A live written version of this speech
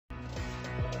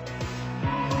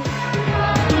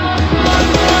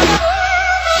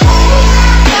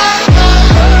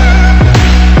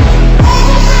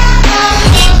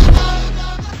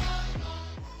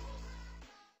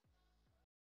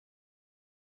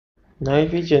Night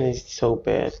vision is so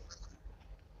bad.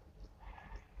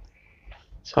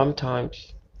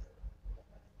 Sometimes.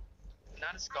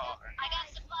 Not a scar.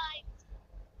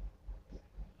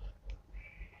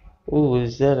 Ooh,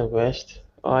 is that a vest?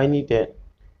 Oh, I need that.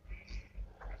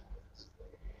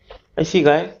 I see,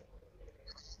 guy.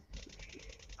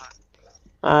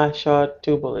 Uh, I shot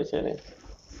 2 bullets at him.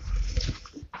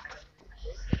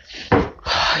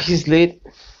 He's late.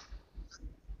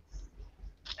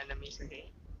 enemies again.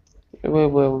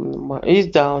 He's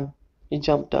down. He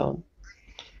jumped down.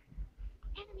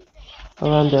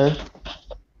 Around there.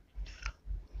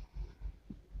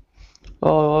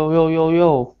 Oh, yo, yo,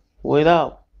 yo. Wait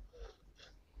up.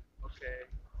 Okay.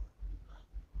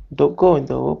 Don't go in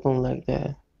the open like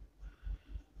that.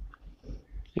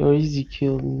 You're easy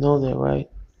kill. You know that, right?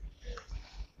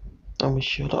 I'm a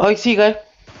shooter. Oh, I see, guy.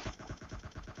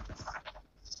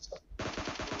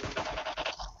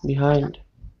 Behind.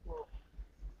 Whoa.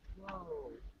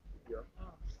 Whoa. Yeah.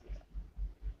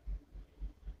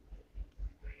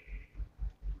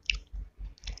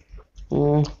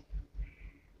 Mm,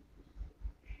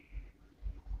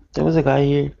 there was a guy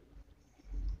here.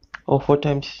 Oh, 4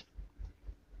 times.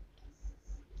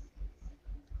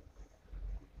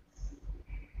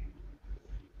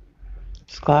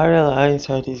 Scarlet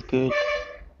Ironside is good.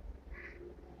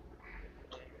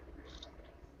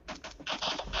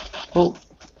 Oh,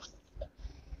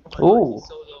 Oh my god, oh. he's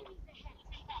so low.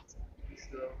 He's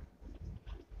low.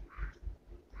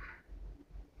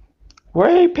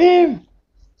 Rape him.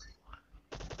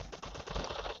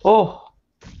 Oh,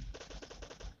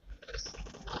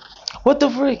 what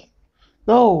the freak?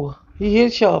 No, he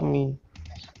headshot me.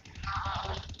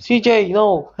 CJ,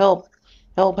 no, help.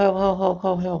 Help, help, help, help,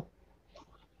 help, help.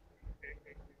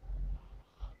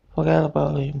 Forget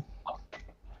about him.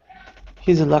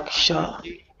 He's a lucky shot.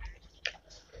 You need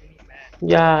man.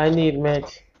 Yeah, I need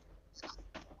meds.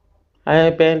 I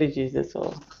have bandages, that's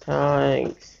all.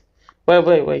 Thanks.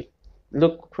 Wait.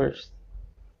 Look first.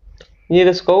 Need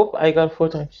a scope? I got 4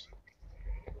 times.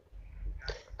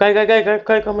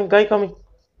 Guy coming, guy coming.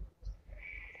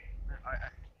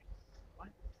 What?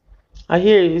 I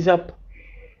hear he's up.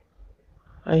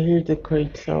 I hear the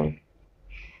crate sound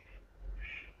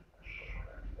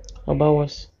above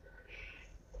us.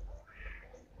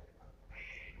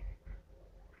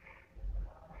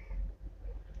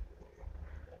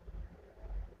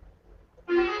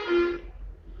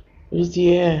 Where's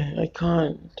the air? I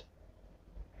can't.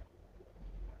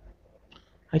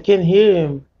 I can't hear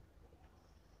him.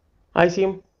 I see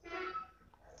him.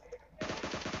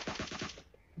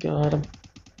 Got him.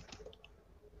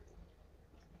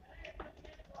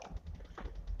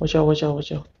 Watch out, watch out,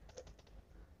 watch out.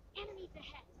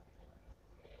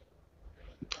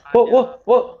 Yeah.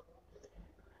 What?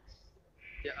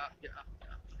 Yeah. Yeah. Yeah.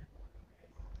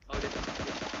 Oh, they come.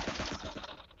 They come.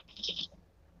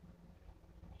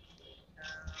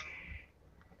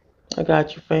 I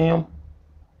got you, fam.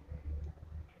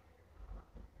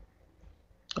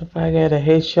 If I get a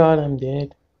headshot, I'm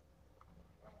dead.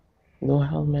 No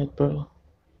helmet, bro.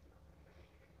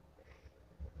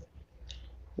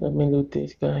 Let me loot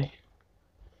this guy.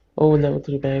 Oh, level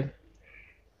 3 bag.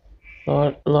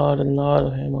 Lot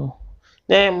of ammo.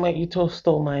 Damn, mate, you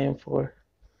stole my M4.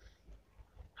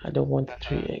 I don't want the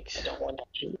Haha. 3x.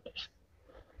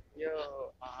 Yo.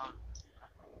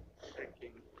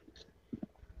 Freaking.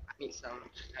 I need some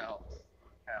help.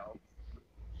 Help.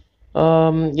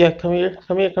 Yeah, come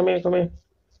here.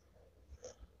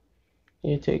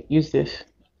 You use this.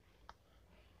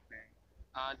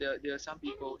 Okay. There are some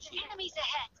people shooting.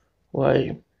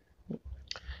 Why?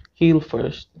 Heal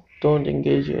first. Don't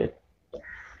engage it.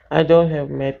 I don't have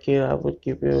medkit. I would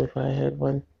give you if I had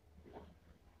one.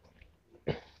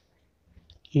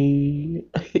 He...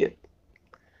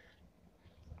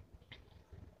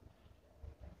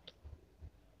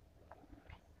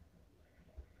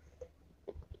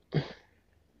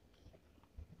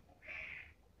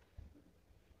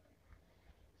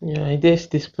 yeah, I guess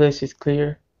this place is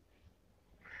clear.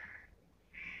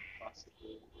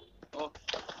 Possibly. Oh,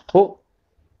 Oh,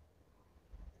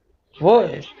 the guy what?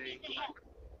 is staying behind.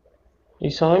 You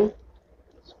saw him?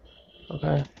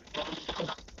 Okay.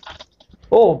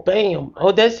 Oh, bam!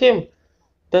 Oh, that's him.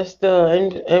 That's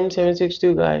the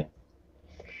M762 guy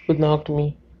who knocked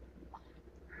me.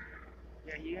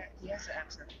 Yeah, he has an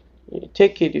M7. Yeah,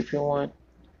 take it if you want.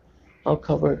 I'll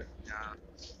cover. Nah,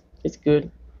 It's good.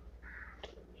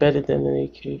 Better than an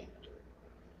AK.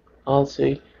 I'll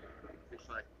say.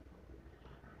 prefer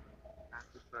I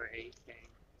prefer AK.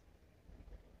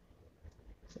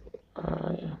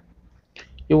 Uh,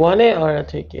 you want it or I'll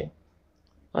take it?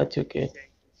 I took it. Okay.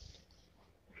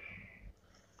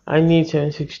 I need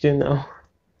 762 now.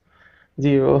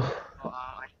 Zero. Oh,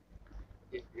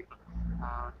 if,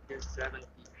 here's 70.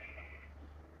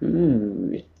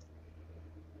 Ooh.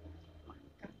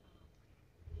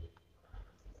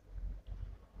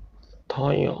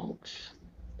 Toyonks.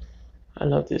 I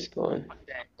love this gun. What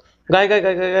that?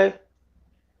 Guy.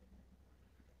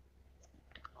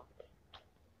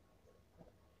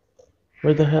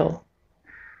 Where the hell?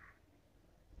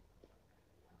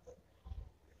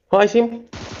 Oh, I see him.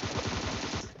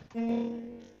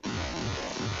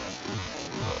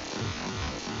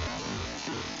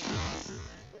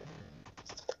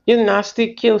 You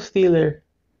nasty kill stealer.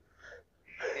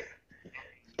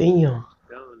 Damn.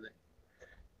 Really?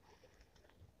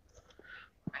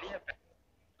 I need a back.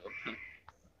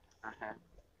 Uh-huh.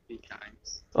 3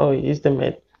 times. Oh, he's the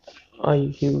med. Oh, you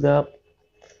healed up.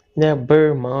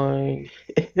 Never mind.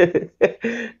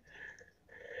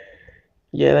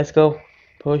 Yeah, let's go.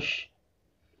 Push.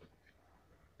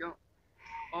 Yo.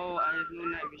 Oh, I have no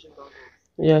night vision goggles.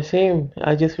 Yeah, same.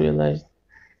 I just realized.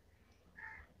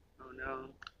 Oh no.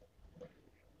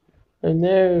 Oh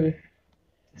no.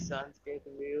 The sun's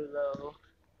getting real low.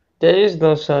 There is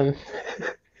no sun.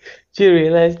 Do you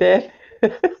realize that?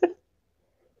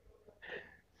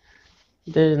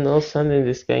 There's no sun in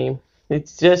this game.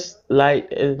 It's just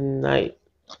light and night,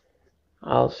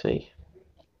 I'll say.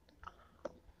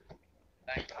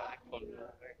 Like from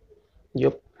nowhere.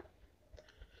 Yup.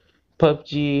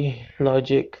 PUBG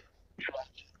logic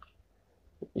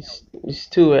is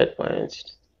too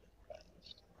advanced.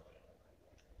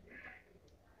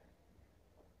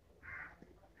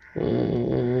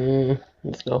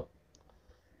 Let's go.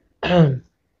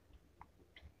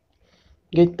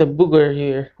 Get the booger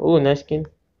here. Oh, nice skin.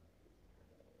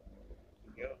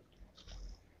 Yo.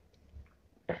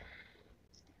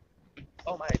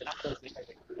 Oh my, the after is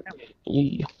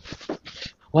You,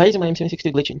 why is my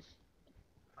M762 glitching?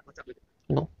 What's up with it?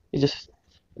 No, it's just.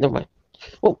 Never mind.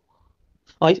 Oh,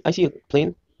 I see a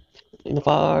plane in the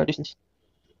far distance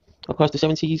across the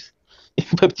seven seas in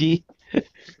PUBG.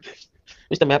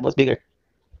 Wish the map was bigger.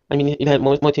 I mean, it had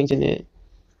more things in it.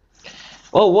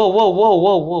 Oh,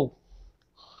 whoa.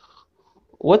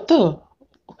 What the?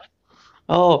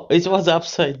 Oh, it was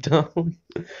upside down.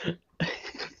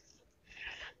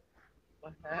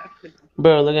 What happened?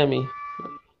 Bro, look at me.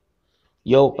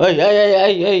 Yo,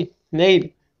 hey,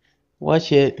 Nate,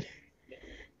 watch it.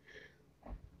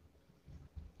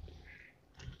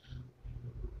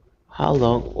 How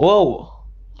long? Whoa,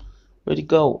 where'd he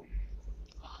go?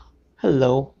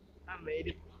 Hello. I made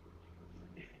it.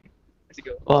 Let's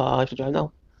go. Oh, I have to drive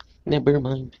now. Never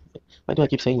mind. Why do I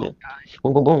keep saying that? Guys.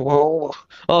 Boom, boom, boom. Whoa.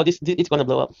 Oh, this it's gonna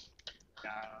blow up.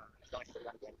 Don't hit the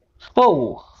gun again.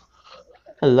 Whoa.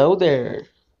 Hello there.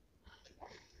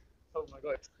 Oh my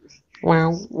god.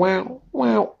 Wow.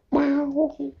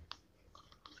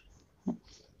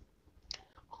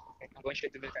 Okay, I'm going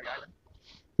straight to Military Island.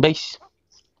 Base.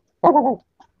 No,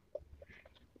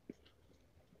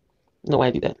 why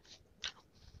I did that?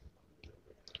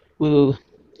 Woo.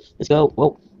 Let's go.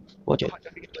 Whoa. Watch it. Come on,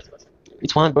 traffic is first person.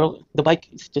 It's fun, bro. The bike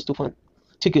is just too fun.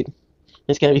 Too good.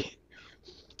 It's scary.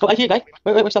 Oh, I hear a guy.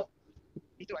 Wait, stop.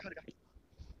 Me too, I heard a guy.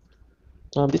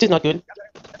 This is not good.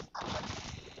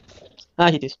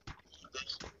 I hit this.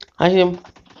 I hit him.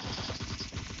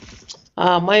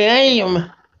 My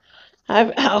aim.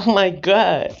 Oh my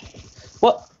god.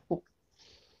 What? The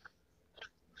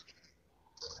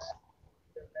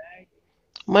lag.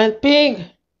 My pig.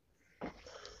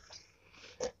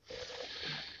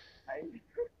 I,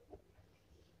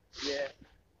 yeah,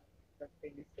 that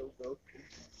thing is so broken.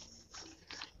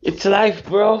 It's life,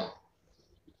 bro.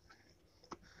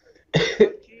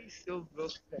 PUBG is so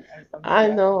broken. And I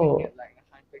sometimes know. I get like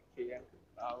 100 km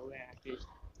per hour and I feel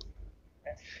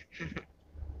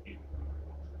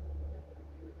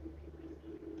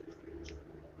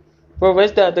Bro,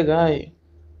 where's the other guy?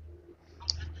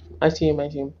 I see him.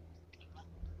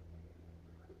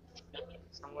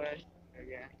 somewhere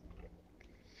again.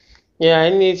 Yeah, I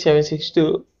need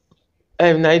 762. I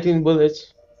have 19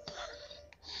 bullets.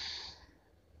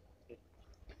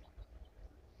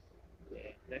 Yeah,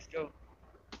 let's go.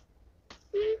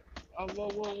 Oh,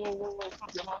 whoa.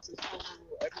 Fuck your houses. Whoa,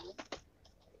 everywhere.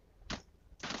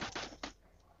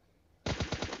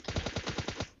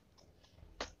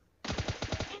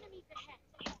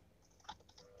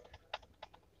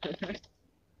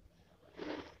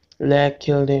 Lag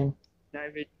killed him.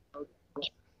 Night vision goggles.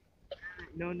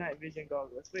 No night vision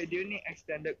goggles. Wait, do you need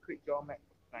extended quick draw mag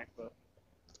sniper?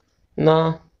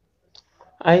 Nah.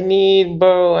 I need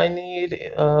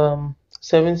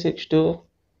 762.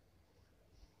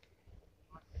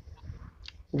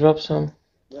 Drop some.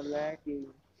 You're lagging.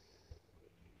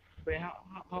 Wait,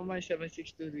 how much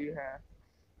 7.62 do you have?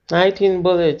 19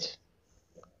 bullets.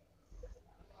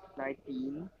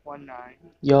 19, 19.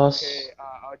 Yes. Okay,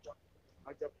 I'll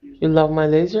drop you. You love my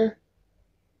laser?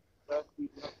 Love you,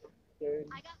 love you.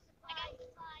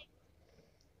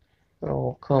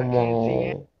 Oh, I come can't see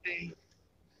on. anything.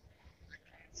 I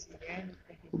can't see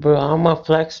anything. Bro, I'ma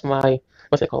flex my...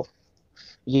 What's it called?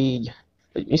 Yeah.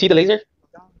 You see the laser?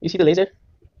 You see the laser?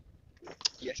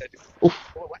 Yes, I do. Oof.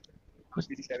 Oh, what? I'm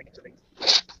busy staring at the thing.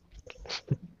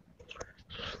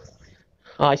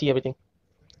 Oh, I see everything.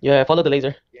 Yeah, follow the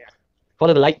laser. Yeah.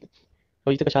 Follow the light.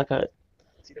 Oh, you took a shortcut.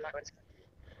 See the light?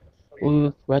 Oh, yeah.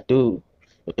 Ooh, what do?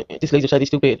 This laser shot is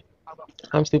stupid. How about?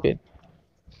 I'm stupid.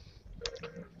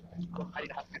 Oh, I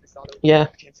didn't have to this all over. Yeah,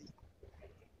 I can't see.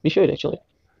 we should actually.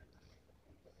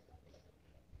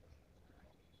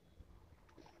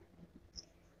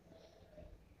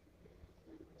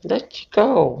 Let's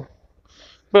go.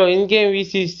 Bro, in-game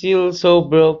VC is still so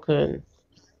broken.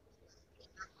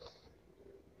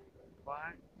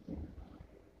 What?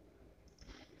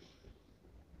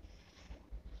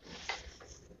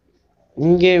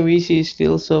 In-game VC is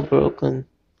still so broken.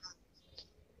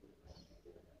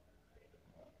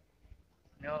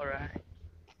 No, right?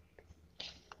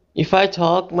 If I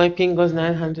talk, my ping goes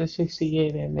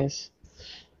 968 ms.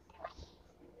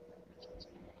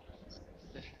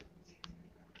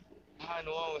 Ah,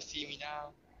 no one will see me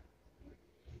now.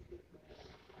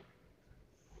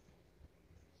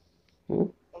 Hmm?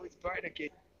 Oh, it's bright again.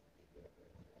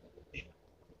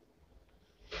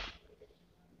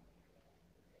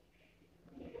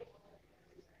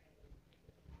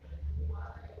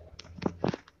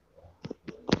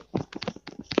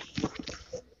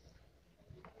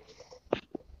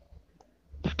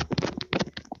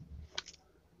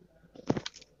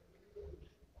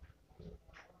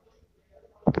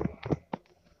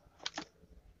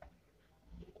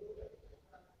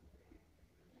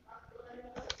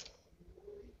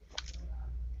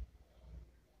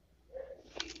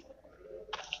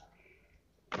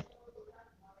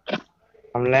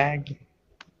 I'm lagging.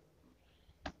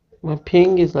 My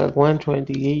ping is like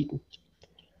 128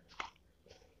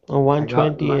 or I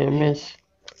got 120 lucky. ms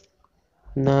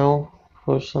now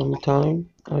for some time.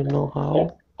 I don't know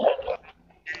how.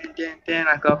 Dan,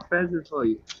 I got a present for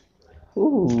you.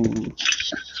 Ooh,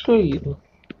 screw you.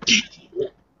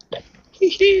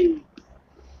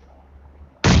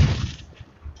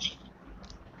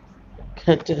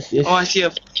 Can't just Oh, I this. see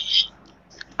a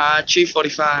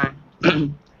 345.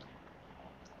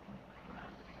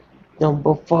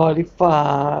 Number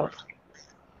 45.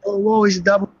 Oh, whoa, it's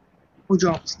double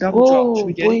drop. It's double drop. Should Oh,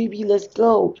 we get it? baby, let's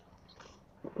go.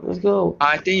 Let's go.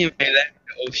 I think you may left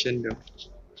the ocean though.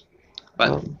 But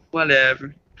Um,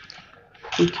 whatever.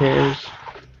 who cares?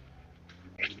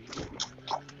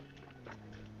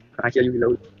 I hear you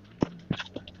reload.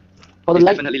 For the It's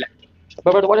light. definitely left.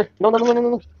 Bro, the water. No, no, no, no, no,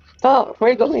 no. Stop. Where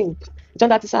are you going? It's on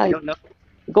that I side. don't know.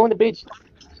 Go on the bridge.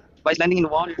 But it's landing in the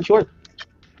water. You sure?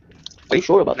 Are you Wait,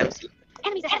 sure about let me that? see.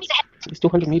 It's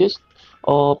 200 meters.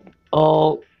 Oh,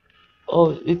 oh,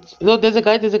 oh. It's no. There's a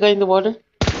guy. There's a guy in the water.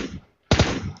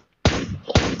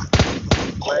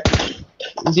 Where?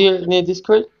 Near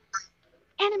Discord.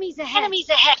 Enemies ahead.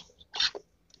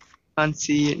 Can't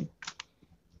see it.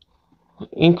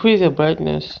 Increase the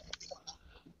brightness.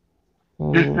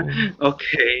 Mm.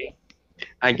 Okay.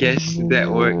 I guess that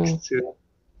works too.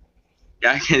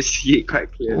 Yeah, I can see it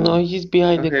quite clearly. No, he's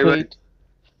behind the Okay, crate.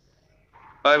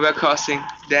 Alright, we're crossing.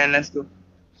 Dan, let's go.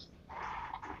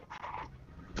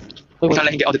 Wait, We can't let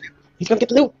him wait. get all the He's gonna get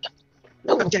the loot.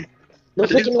 No, loot. Dan, no,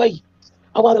 the loot. freaking way.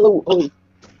 I want the loot. Oh,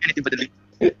 Anything but the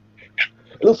loot.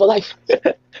 loot for life.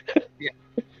 Yeah.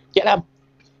 Get him.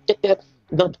 Get that.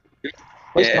 Done.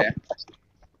 Where's Yeah.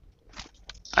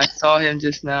 I saw him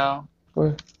just now.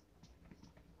 Where?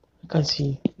 I can't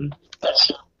see. Mm.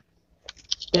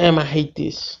 Damn, I hate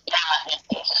this.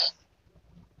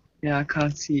 Yeah, I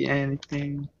can't see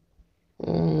anything.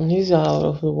 He's out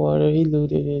of the water. He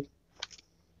looted it.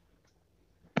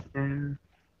 Yeah.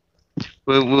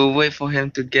 We'll wait for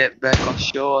him to get back on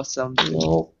shore or something.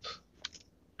 Nope.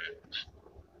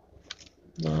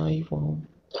 No, he won't.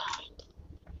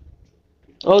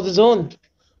 Oh, the zone.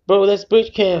 Bro, that's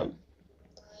bridge camp.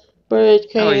 Bridge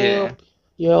camp. Oh yeah.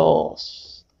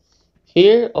 Yes.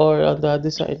 Here or on the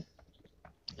other side?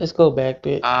 Let's go back,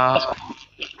 bitch. Uh,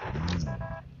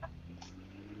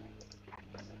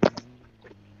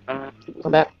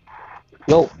 Come back.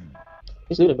 Yo.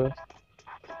 He's looted, bro.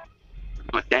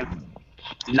 oh damn.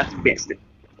 Lucky bastard.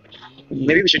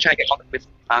 Maybe we should try and get contact with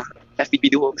FPP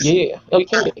duos. Yeah. Oh, you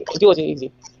can get duos is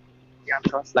easy. Yeah,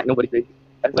 because like nobody plays.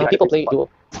 That's Now like people the play spot. duo.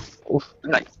 Oof.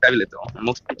 Like very little.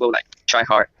 Most people like try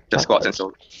hard, just squats and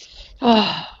so.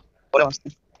 Ah. What else?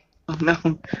 Oh no.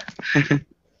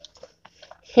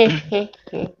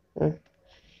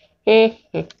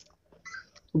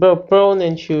 Bro, prone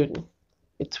and shoot.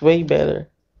 It's way better.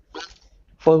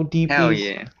 For Hell DPs.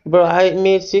 yeah. Bro, I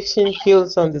made 16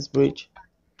 kills on this bridge.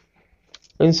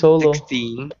 In solo.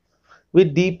 16. With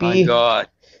My DP. God.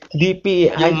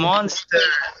 DP. You monster.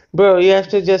 Bro, you have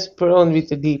to just prone with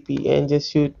the DP and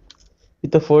just shoot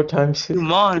with the 4 times. You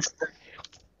monster.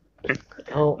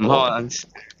 Oh, Monster.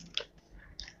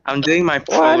 I'm doing my what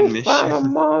prone if I'm a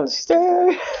mission.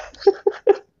 monster?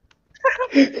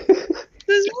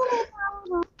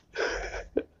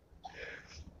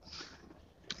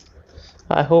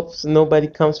 I hope nobody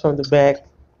comes from the back.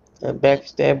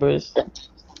 Backstabbers.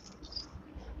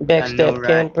 Backstab right?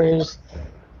 campers.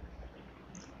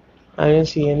 I don't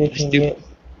see anything Stupid.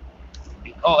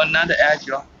 yet. Oh, another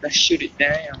agile. Let's shoot it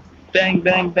down. Bang,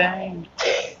 bang, bang.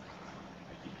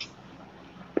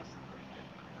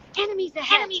 Enemies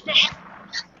ahead.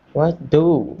 What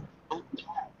do?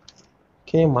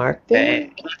 Can you mark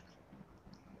them? Bang.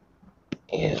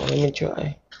 Yeah, let me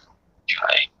try.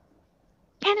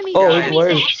 Enemies Oh, ahead. it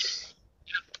works.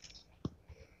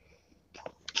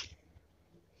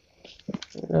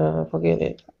 Forget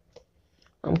it.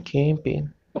 I'm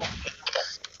camping.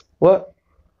 What?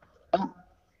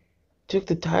 Took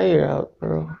the tire out,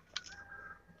 bro.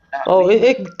 Oh,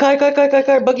 car,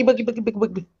 buggy.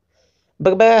 Buggy.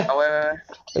 Oh, wait.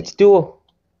 It's duo.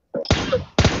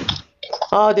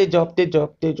 Oh, they dropped.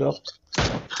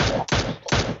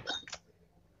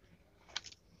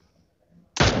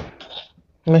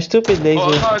 My stupid laser.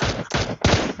 Oh,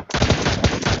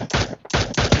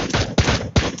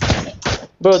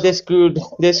 Bro, they're screwed.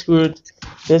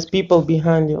 There's people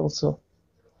behind you also.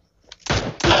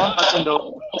 one person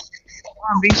though. Oh,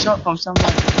 I'm being shot from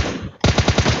someone.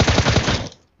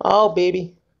 Oh,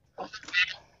 baby.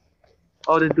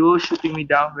 Oh, the duo shooting me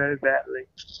down very badly.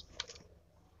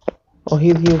 Oh,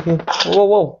 heal.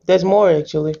 Whoa. There's more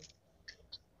actually.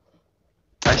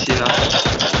 I see now.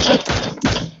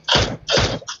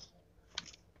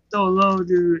 So low,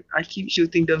 dude. I keep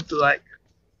shooting them to like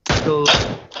so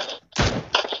low.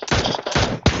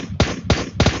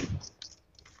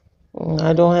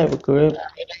 I don't have a grip.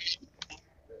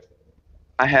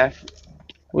 I have.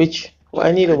 Which? Well,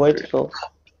 I need a vertical.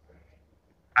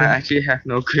 I actually have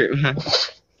no grip.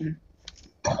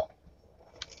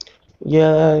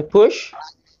 Yeah, push.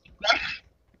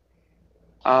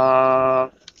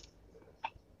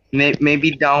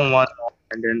 Maybe down one more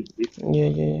and then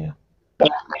Yeah.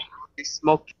 it's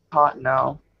smoking hot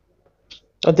now.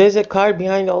 Oh, there's a car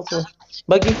behind also.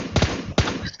 Buggy.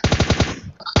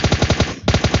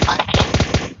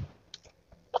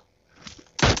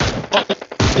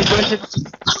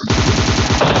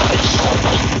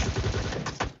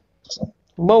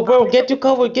 Whoa, bro, get to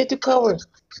cover.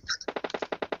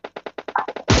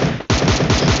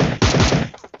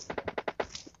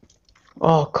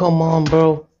 Oh, come on,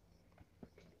 bro.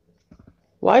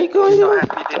 Why are you going there?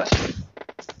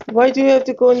 Why do you have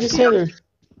to go in the center?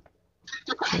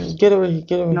 Get over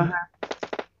here. No.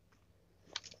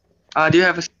 Do you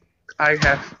have a? I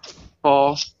have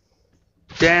 4.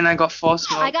 Then I got 4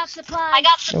 smoke. I got supplies.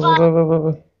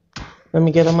 Wait. Let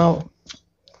me get them out.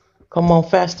 Come on,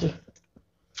 faster.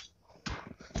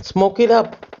 Smoke it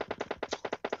up.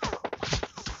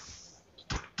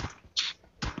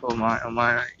 Oh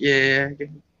my. Yeah.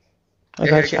 I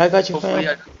got you, Hopefully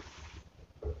fam.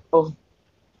 Oh.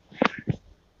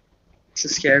 So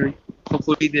scary.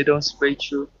 Hopefully they don't spray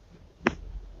through.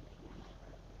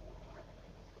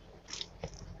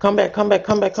 Come back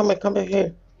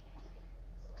here.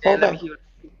 Fall back.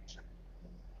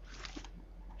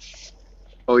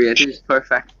 Oh yeah, this is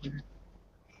perfect.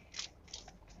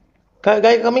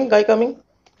 Guy coming.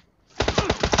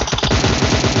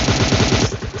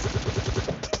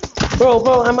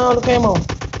 Bro, I'm out of ammo.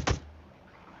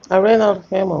 I ran out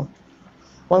of ammo.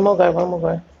 One more guy.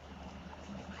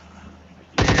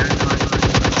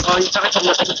 Oh, you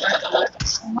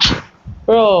talking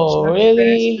Bro,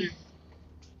 really?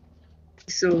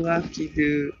 So lucky,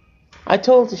 dude. I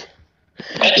told you.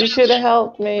 You should have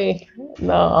helped me.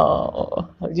 No.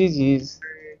 GG's.